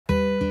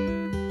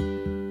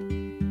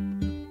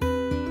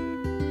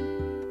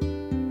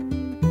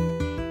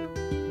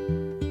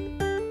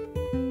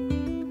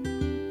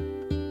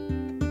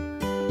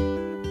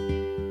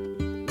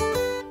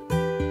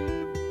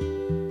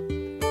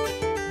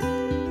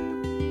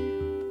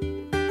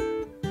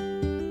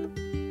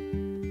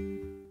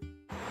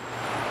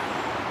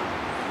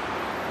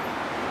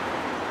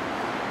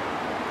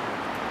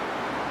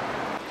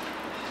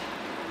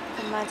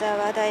駒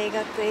沢大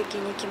学駅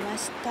に来ま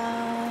し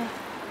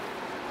た。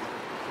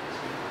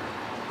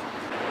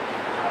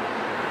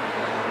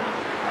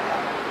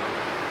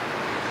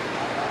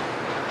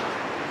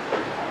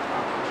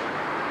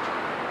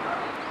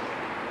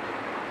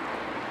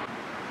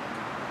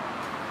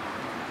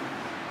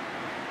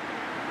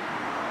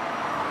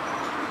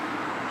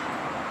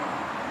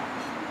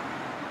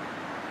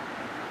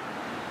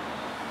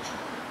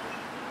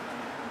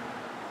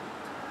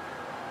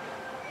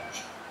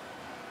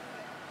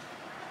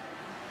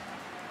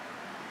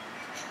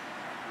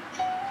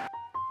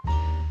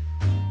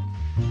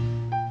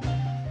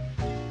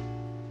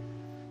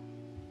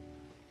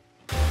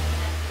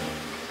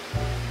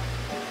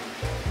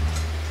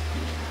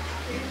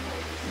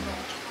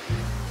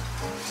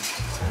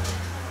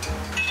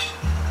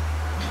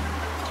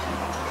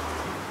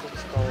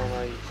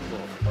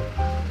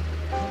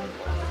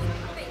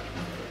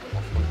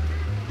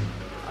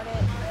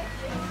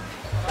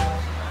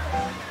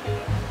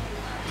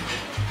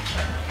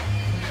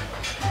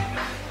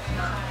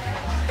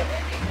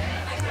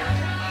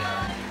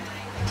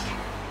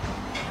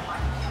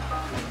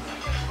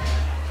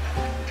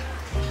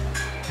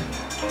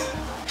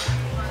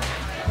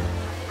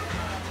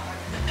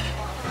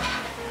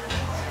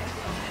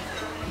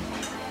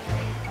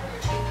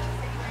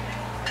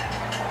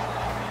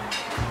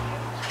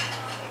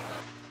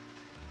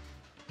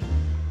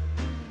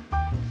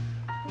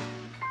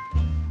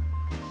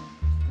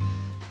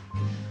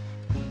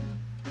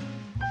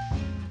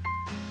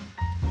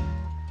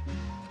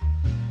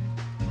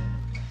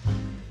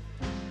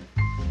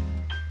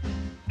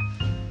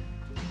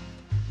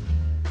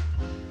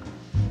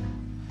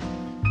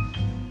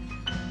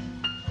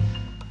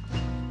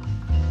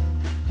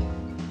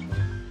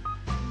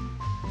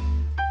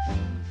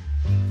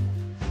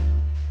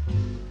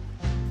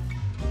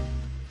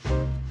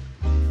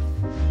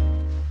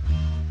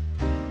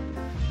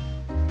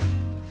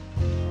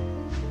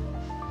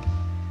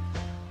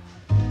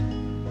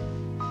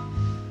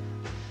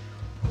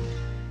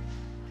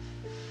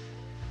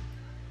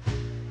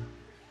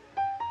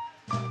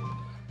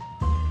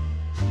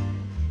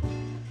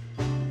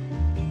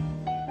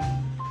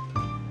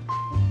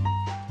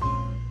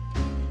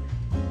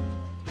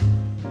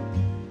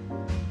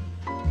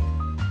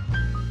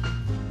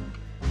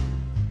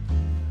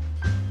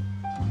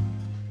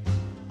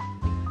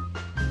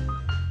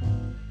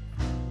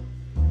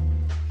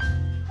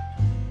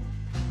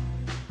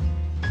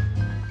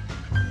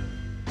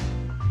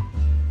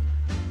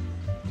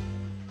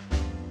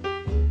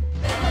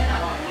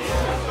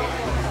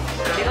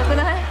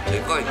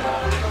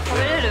食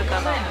べれるか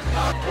な。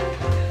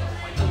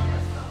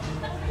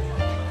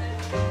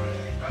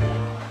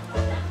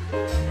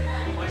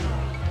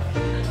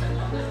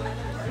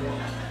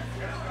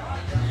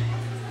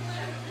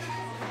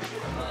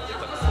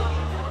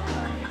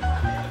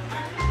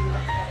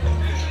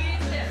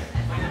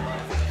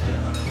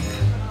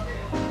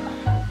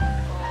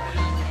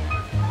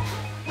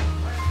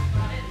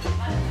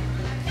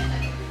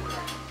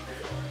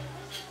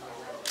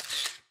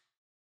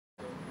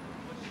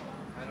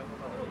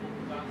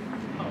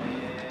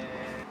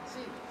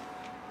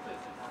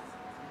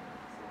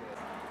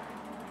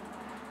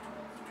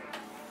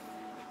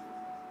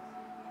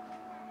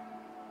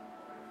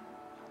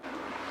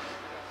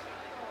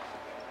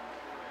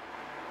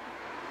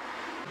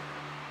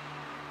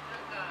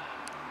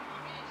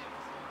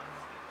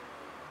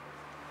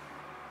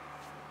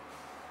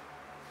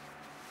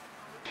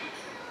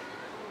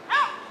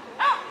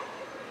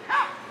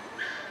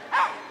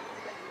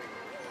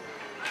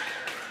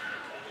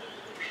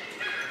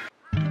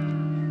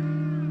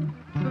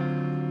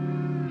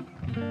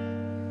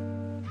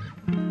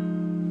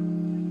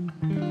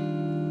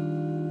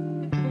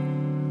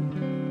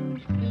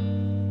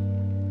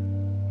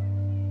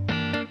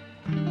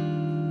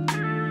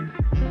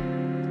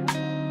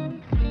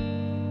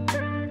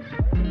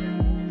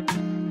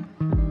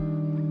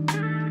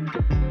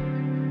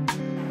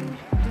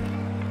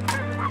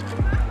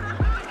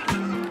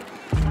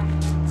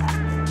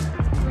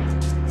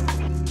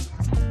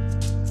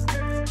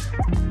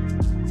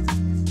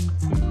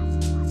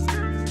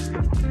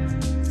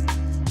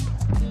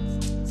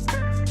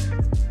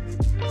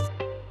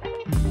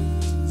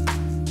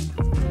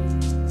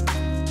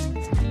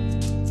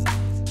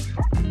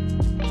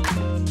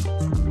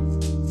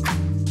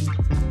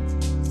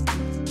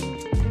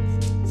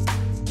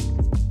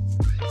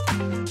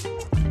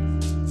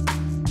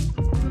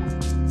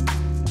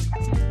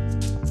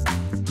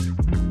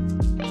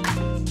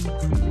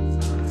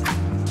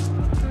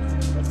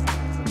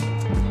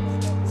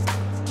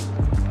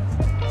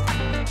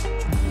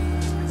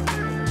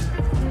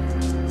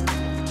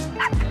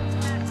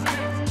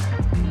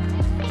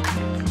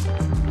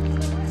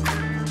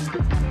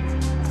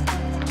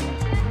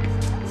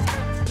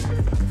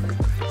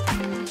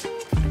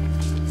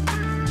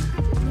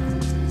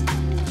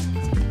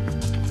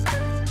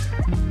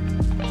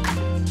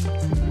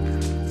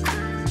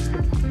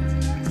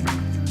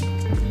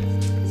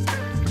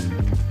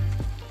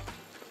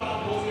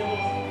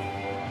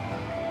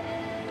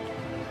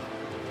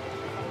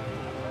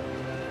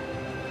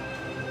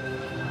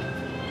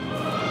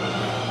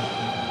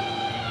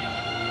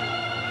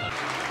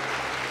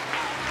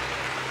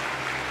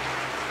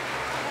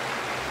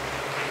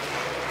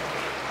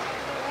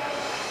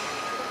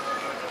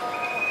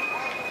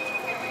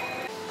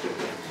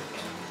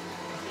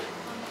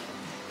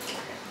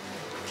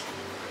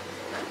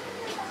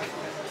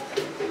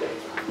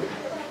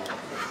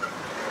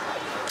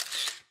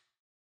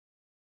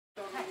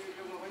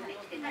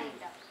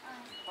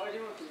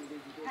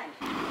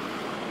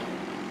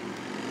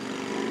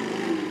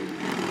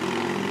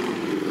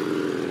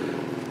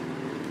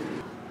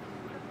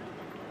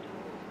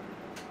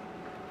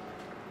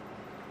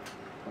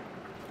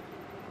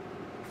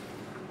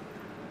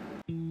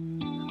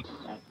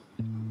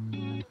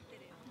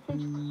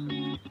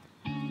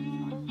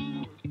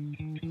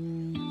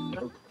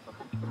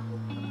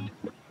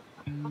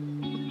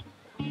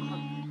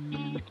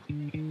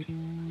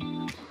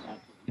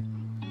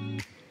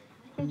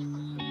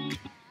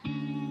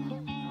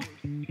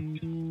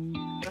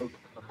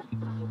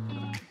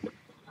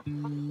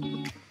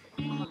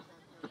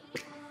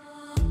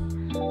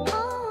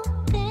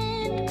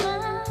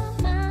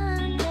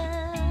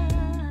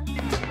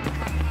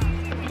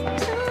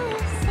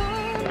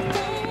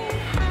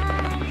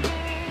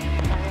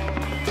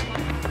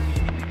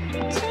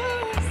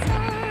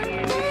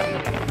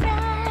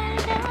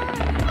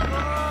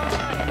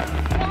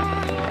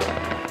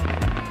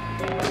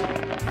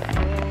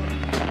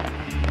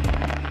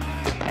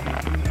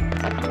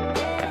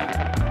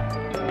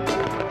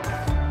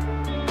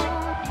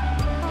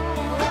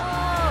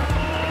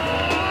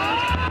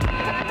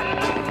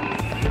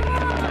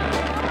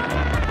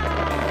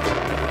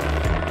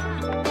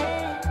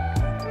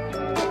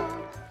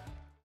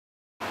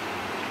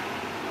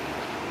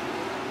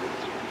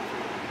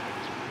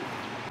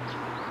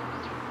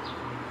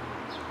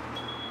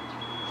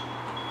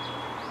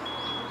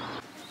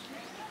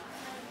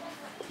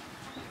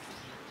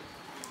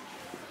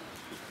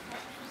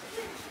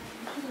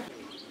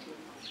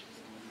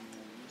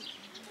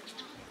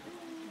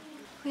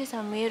富士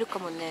山見えるか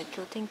もね。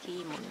今日天気い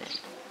いもんね。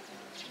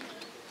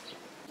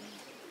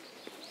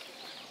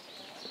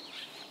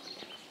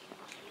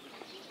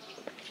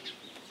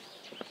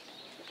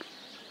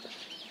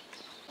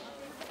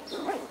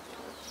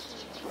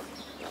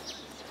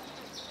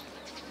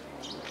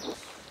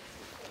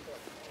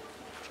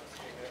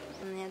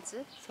このや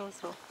つ？そう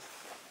そう。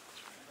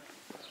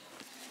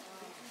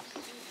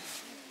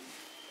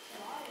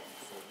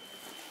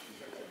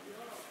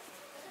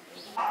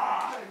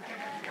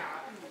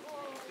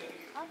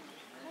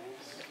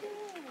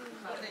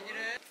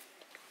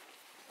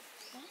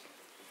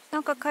な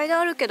んか階段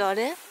あるけど、あ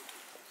れ？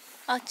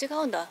あ、違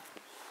うんだ。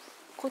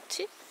こっ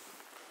ち？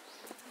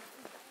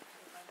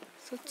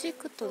そっち行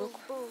くとどこ？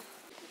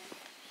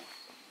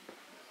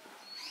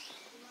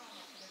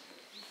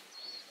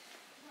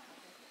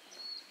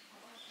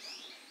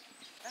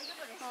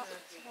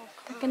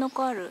たけの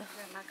こある？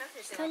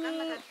下に。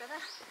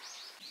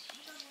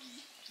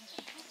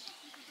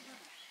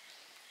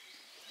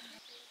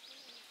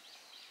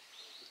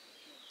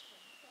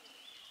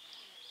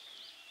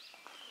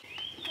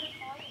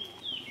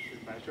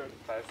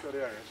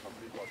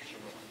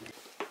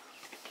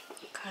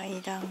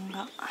階段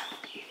がめっ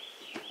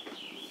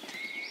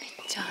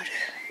ちゃある。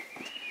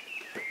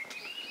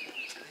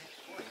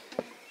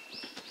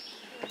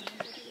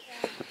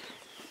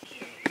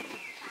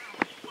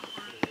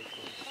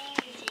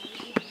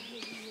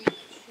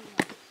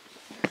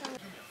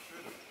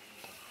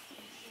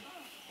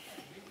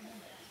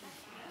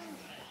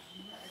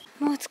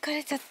もう疲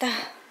れちゃった。い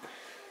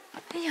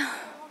いよ。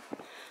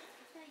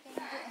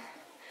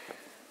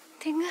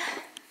天狗。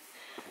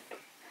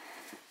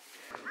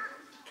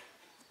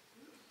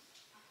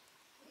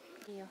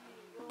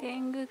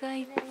天狗が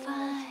いっぱい。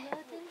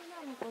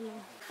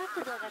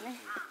角度がね。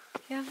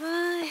や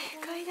ばい、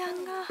階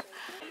段が。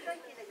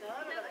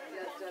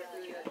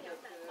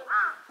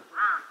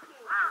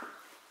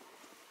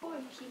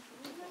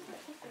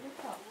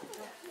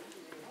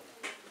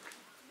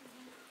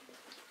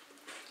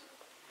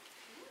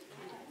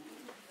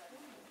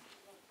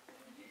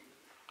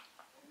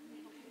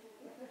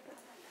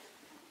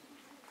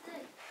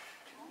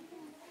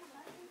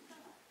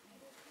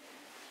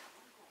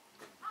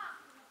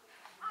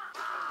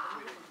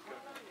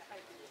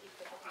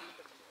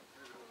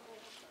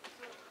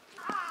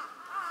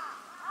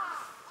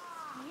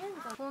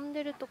飛ん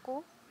でると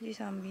こ？富士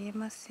山見え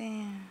ませ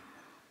ん。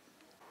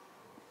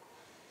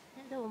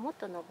でももっ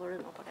と登る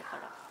のこれか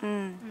ら。う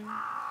ん。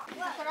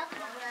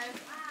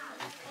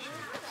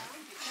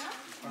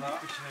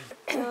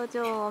頂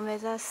上を目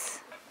指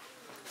す。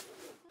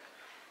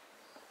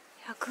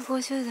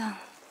150段。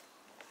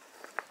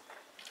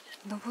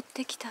登っ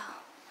てきた。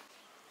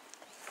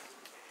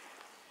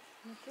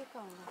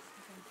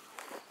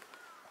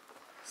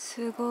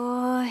す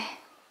ごい。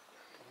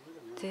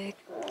絶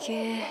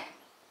景。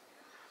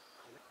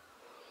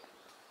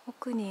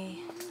奥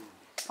に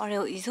あれ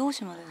伊豆大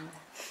島だよね。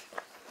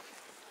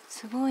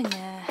すごい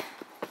ね。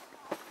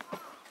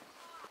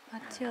あ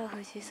っちは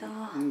藤沢。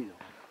ま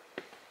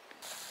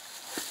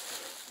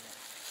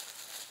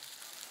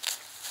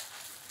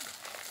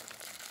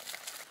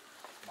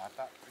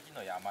た次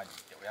の山に行っ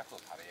ておやつを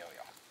食べよう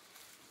よ。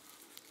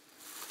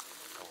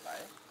どうだい？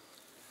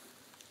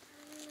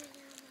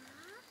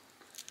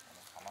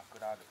鎌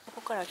倉ある。こ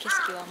こから景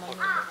色はあんまり見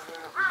えない。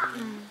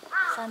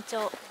山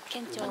頂、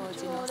県庁寺の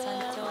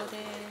山頂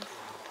です。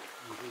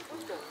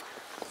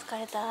疲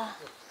れた。こ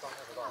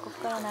こ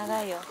から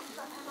長いよ。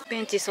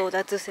ベンチ争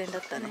奪戦だ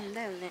ったね。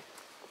だよね。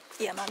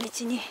山道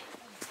に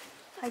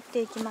入っ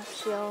ていきま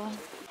すよ。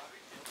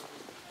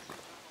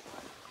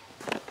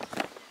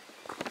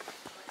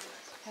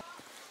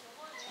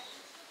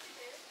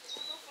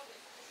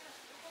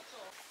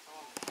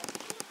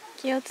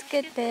気をつ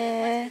け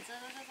て。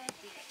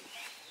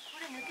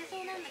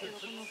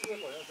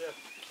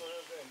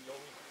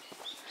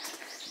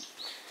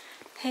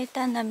平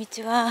坦な道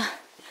は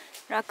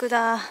楽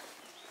だ。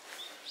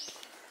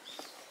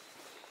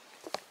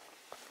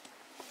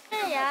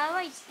や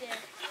ばいって。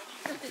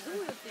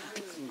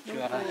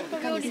触ら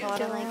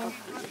ないか。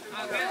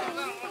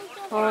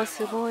あー、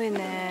すごい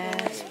ね。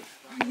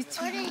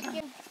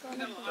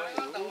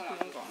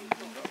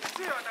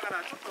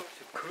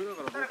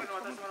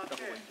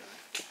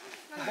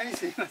はい、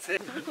すいません。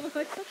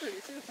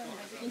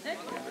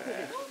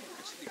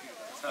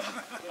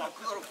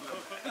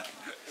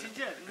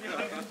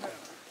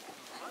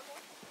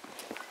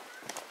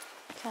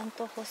ちゃん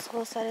と舗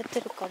装されて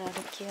るから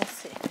歩きや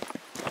すい。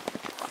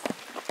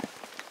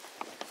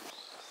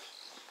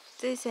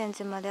瑞泉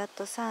寺まであ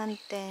と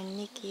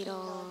 3.2 キ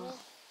ロ。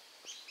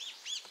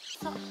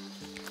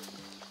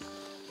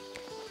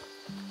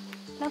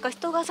なんか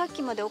人がさっ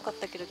きまで多かっ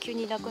たけど急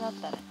にいなくなっ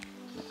たね。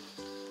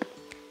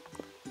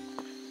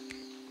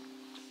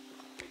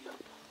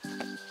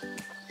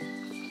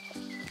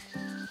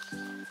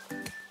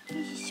よ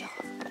いしょよ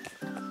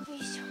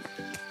いしょ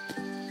よい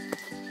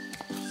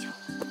しょよ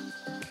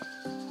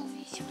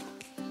いしょよ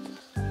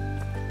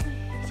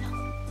いしょ。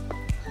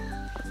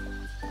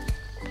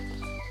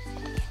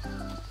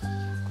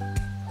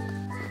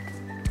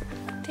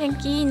天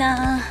気いいな。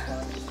はい。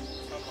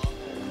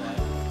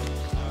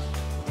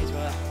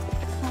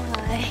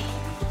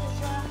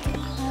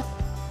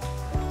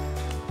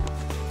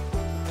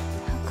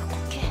なんか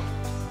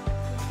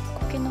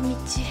苔の道。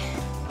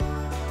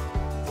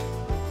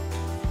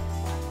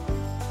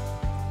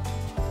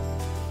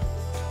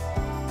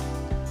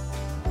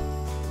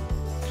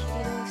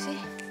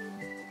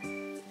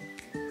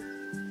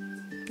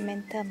目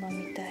ん玉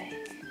みたい。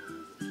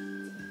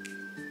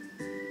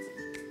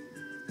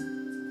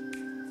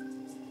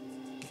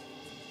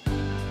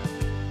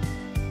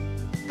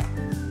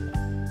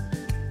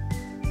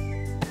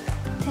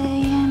庭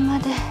園ま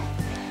で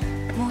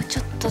もうち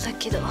ょっとだ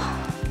けど、ま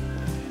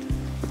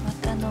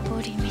た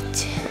登り道。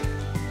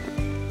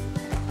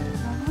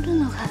登る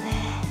のがね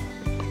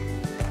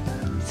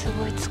す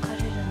ごい疲れ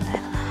るんだ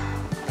よな。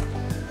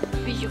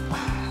よいしょ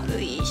よ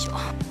いしょ。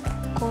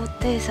高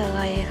低差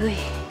がえぐい。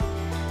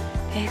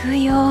えぐ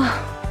いよ。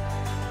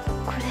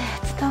これ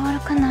伝わる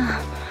か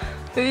な。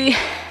大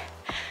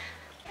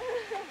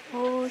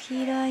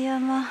平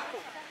山。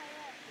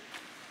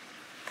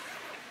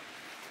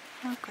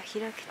なんか開け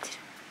てる。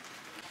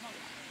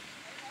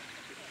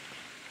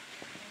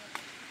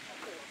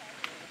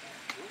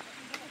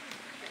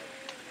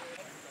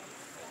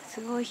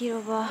すごい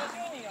広場。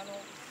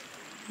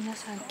皆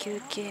さん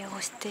休憩を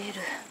してい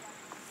る。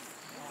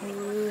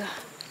うわ。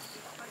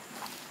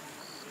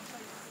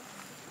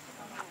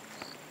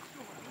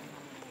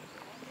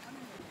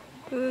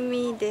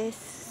海で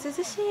す。涼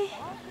しい。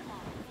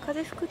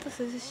風吹くと涼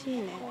しい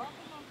ね。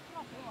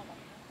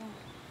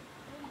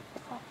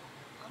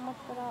鎌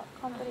倉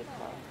カントリーカー。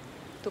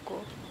ど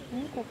こ？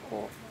こ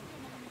こ。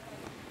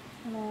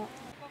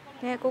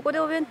ね、ここで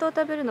お弁当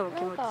食べるのも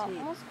気持ちいい。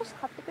もう少し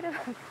買ってくればい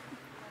い。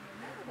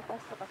お菓子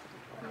とかする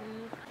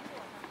と。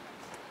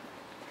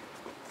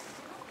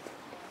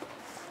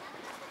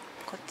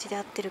こっちで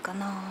合ってるか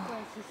な。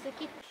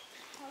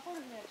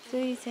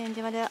水泉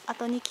寺まであ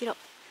と2キロ。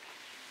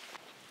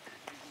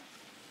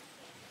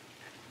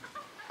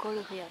ゴ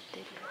ルフやって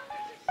る。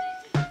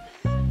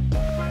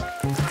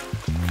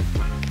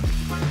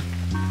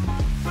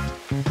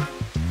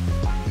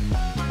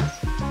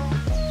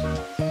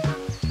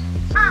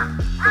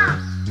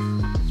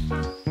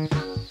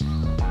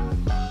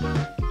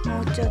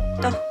もうちょっ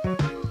と。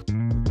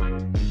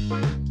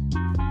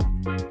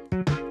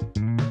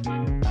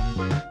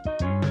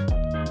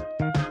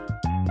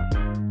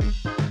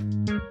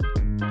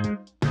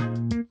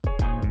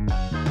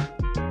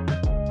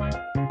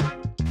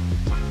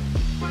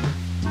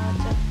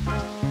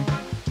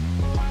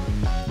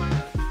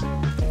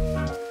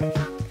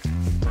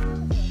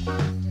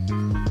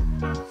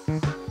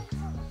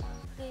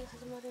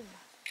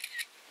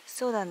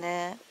そうだ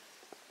ね。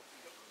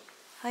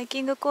ハイ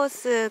キングコー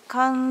ス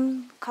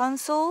完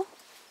走？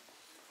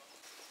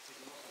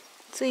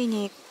つい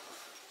に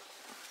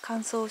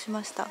完走し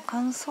ました。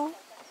完走？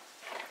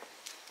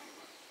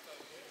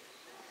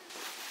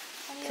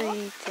水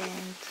泉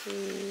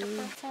寺。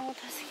お母さんを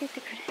助けて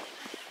くれ。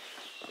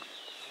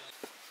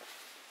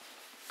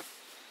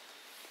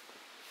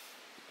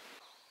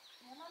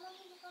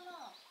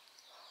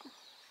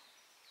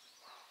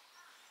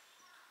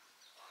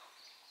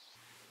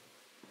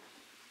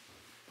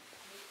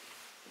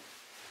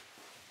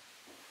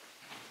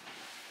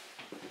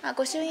あ、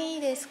御朱印い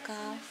いですか？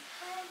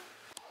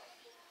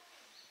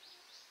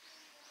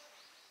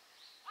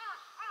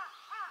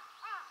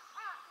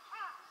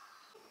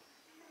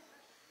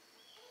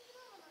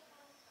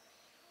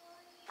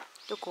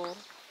どこ？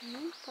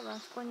多分あ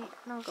そこに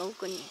なんか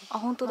奥に。あ、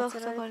本当だ。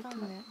塞がれて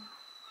るね。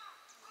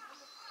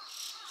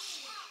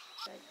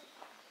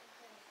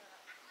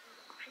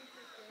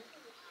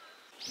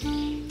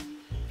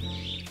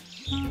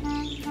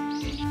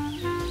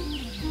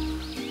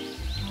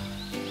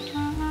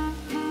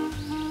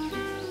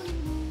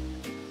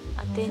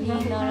当てに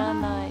なら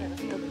ない時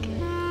計。こ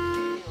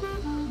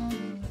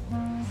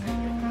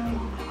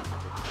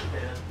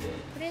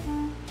れに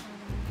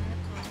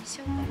し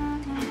よう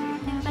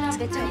かな。つ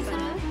けちゃうかな。こ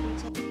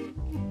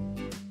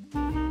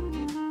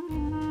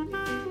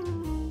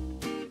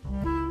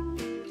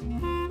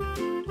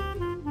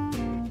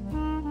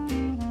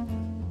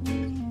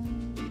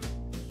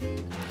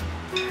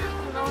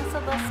のおそ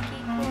ば好き。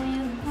こうい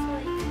う細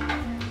い。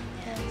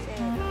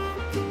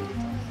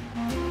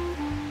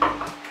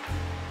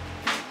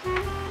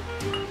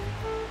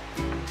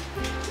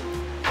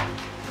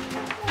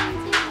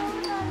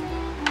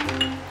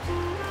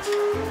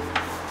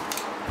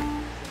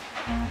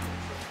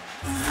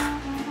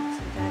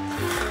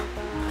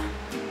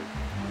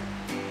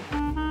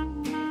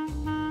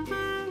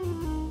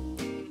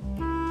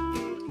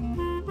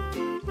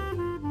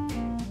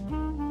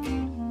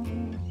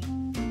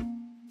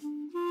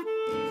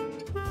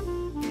こ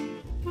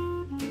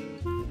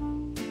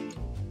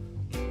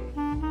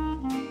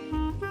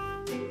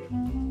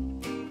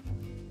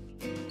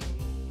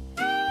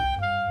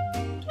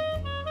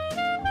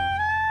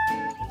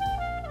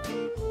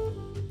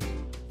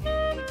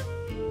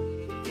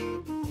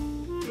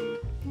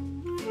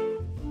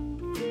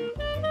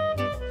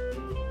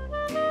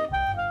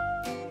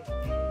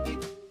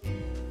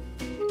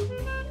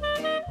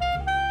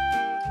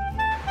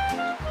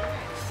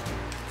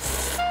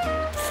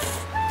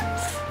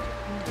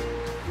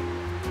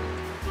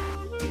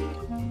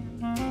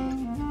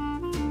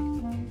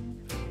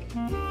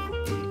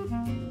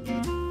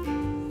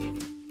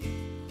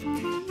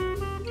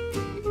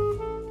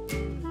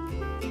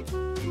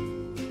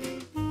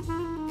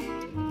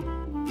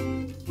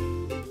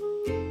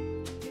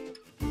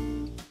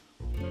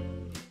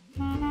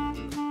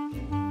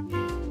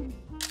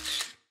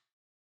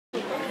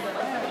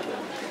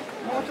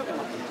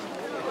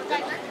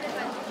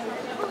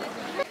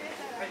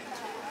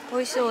美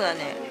味しそうだ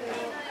ね。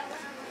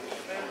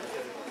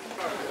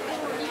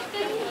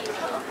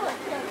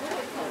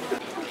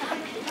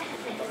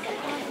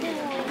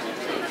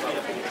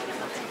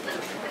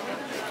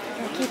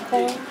焼きポ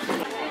ン。わ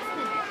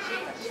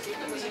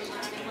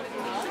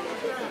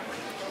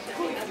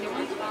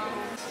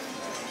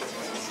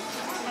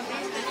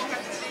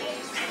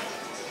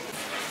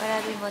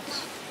らび餅。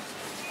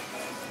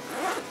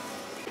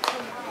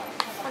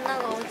粉が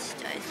落ち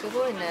ちゃい。す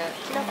ごいね。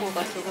きな粉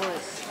がすごい。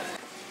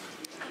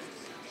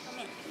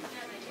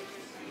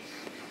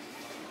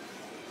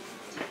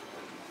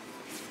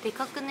で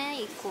かくね、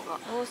1個が。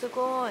おー、す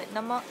ごい。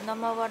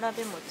生わら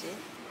び餅。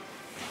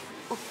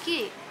大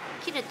きい。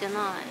切れてない。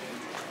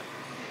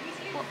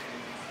お、ど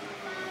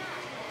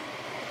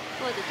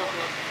うやって食べ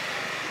る？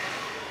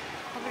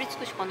かぶりつ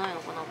くしかない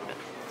のかな、これ。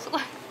すご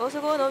い。お、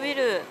すごい伸び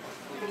る。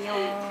ビヨ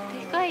ーン。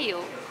でかいよ。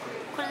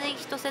これで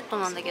1セット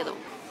なんだけど。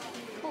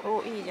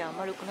お、いいじゃん。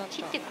丸くなった。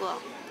切ってくわ。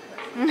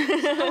そ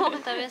の方が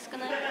食べやすく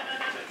ない？わ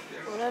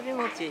らび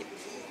餅。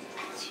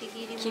ち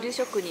ぎります。切る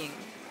職人。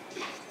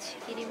ち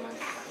ぎります。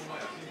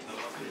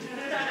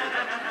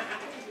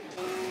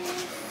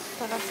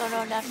そろそろ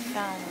ラッ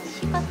カン。美味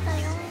しかった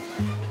よ。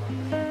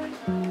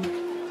す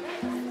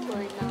ご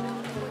いな。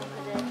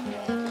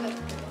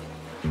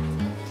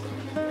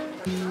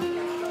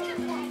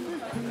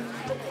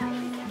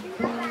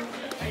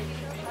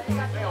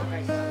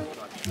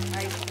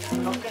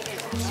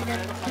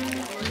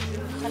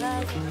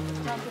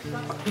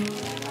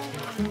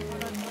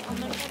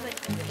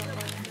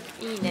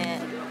いいね。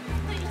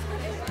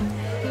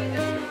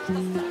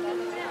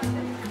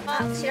あ、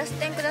しらす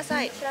天くだ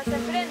さい。しらす天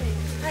くれんね。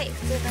はい、普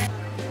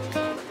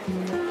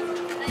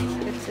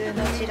通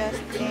のしらす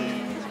天。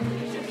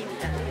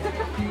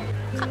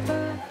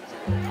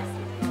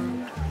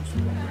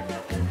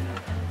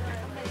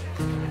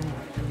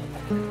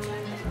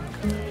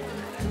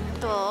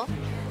どう？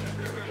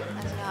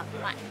味がう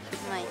まい。う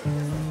まい。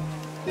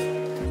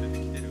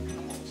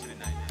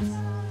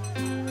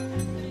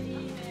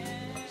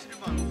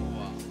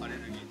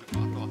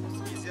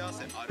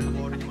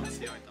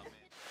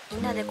み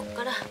んなでここ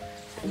から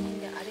3人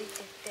で歩いていっ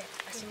て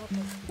足元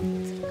が